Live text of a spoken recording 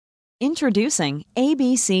Introducing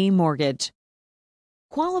ABC Mortgage.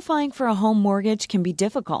 Qualifying for a home mortgage can be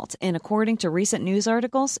difficult, and according to recent news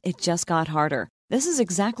articles, it just got harder. This is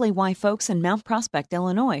exactly why folks in Mount Prospect,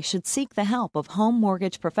 Illinois should seek the help of home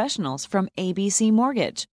mortgage professionals from ABC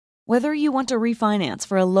Mortgage. Whether you want to refinance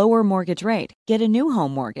for a lower mortgage rate, get a new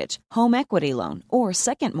home mortgage, home equity loan, or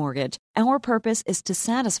second mortgage, our purpose is to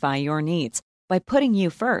satisfy your needs. By putting you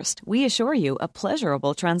first, we assure you a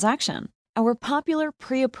pleasurable transaction. Our popular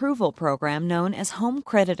pre-approval program known as Home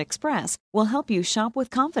Credit Express will help you shop with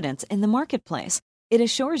confidence in the marketplace. It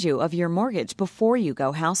assures you of your mortgage before you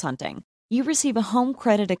go house hunting. You receive a Home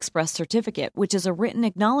Credit Express certificate, which is a written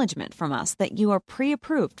acknowledgement from us that you are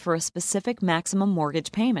pre-approved for a specific maximum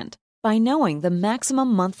mortgage payment. By knowing the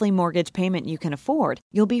maximum monthly mortgage payment you can afford,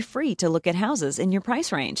 you'll be free to look at houses in your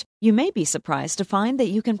price range. You may be surprised to find that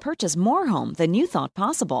you can purchase more home than you thought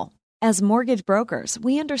possible. As mortgage brokers,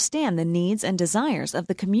 we understand the needs and desires of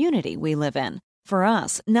the community we live in. For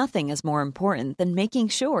us, nothing is more important than making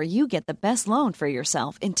sure you get the best loan for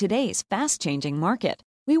yourself in today's fast-changing market.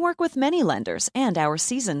 We work with many lenders, and our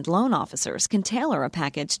seasoned loan officers can tailor a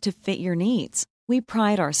package to fit your needs. We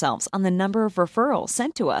pride ourselves on the number of referrals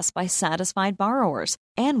sent to us by satisfied borrowers,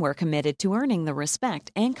 and we're committed to earning the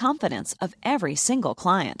respect and confidence of every single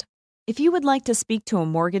client. If you would like to speak to a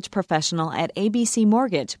mortgage professional at ABC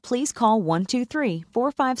Mortgage, please call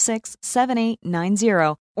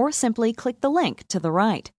 123-456-7890 or simply click the link to the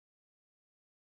right.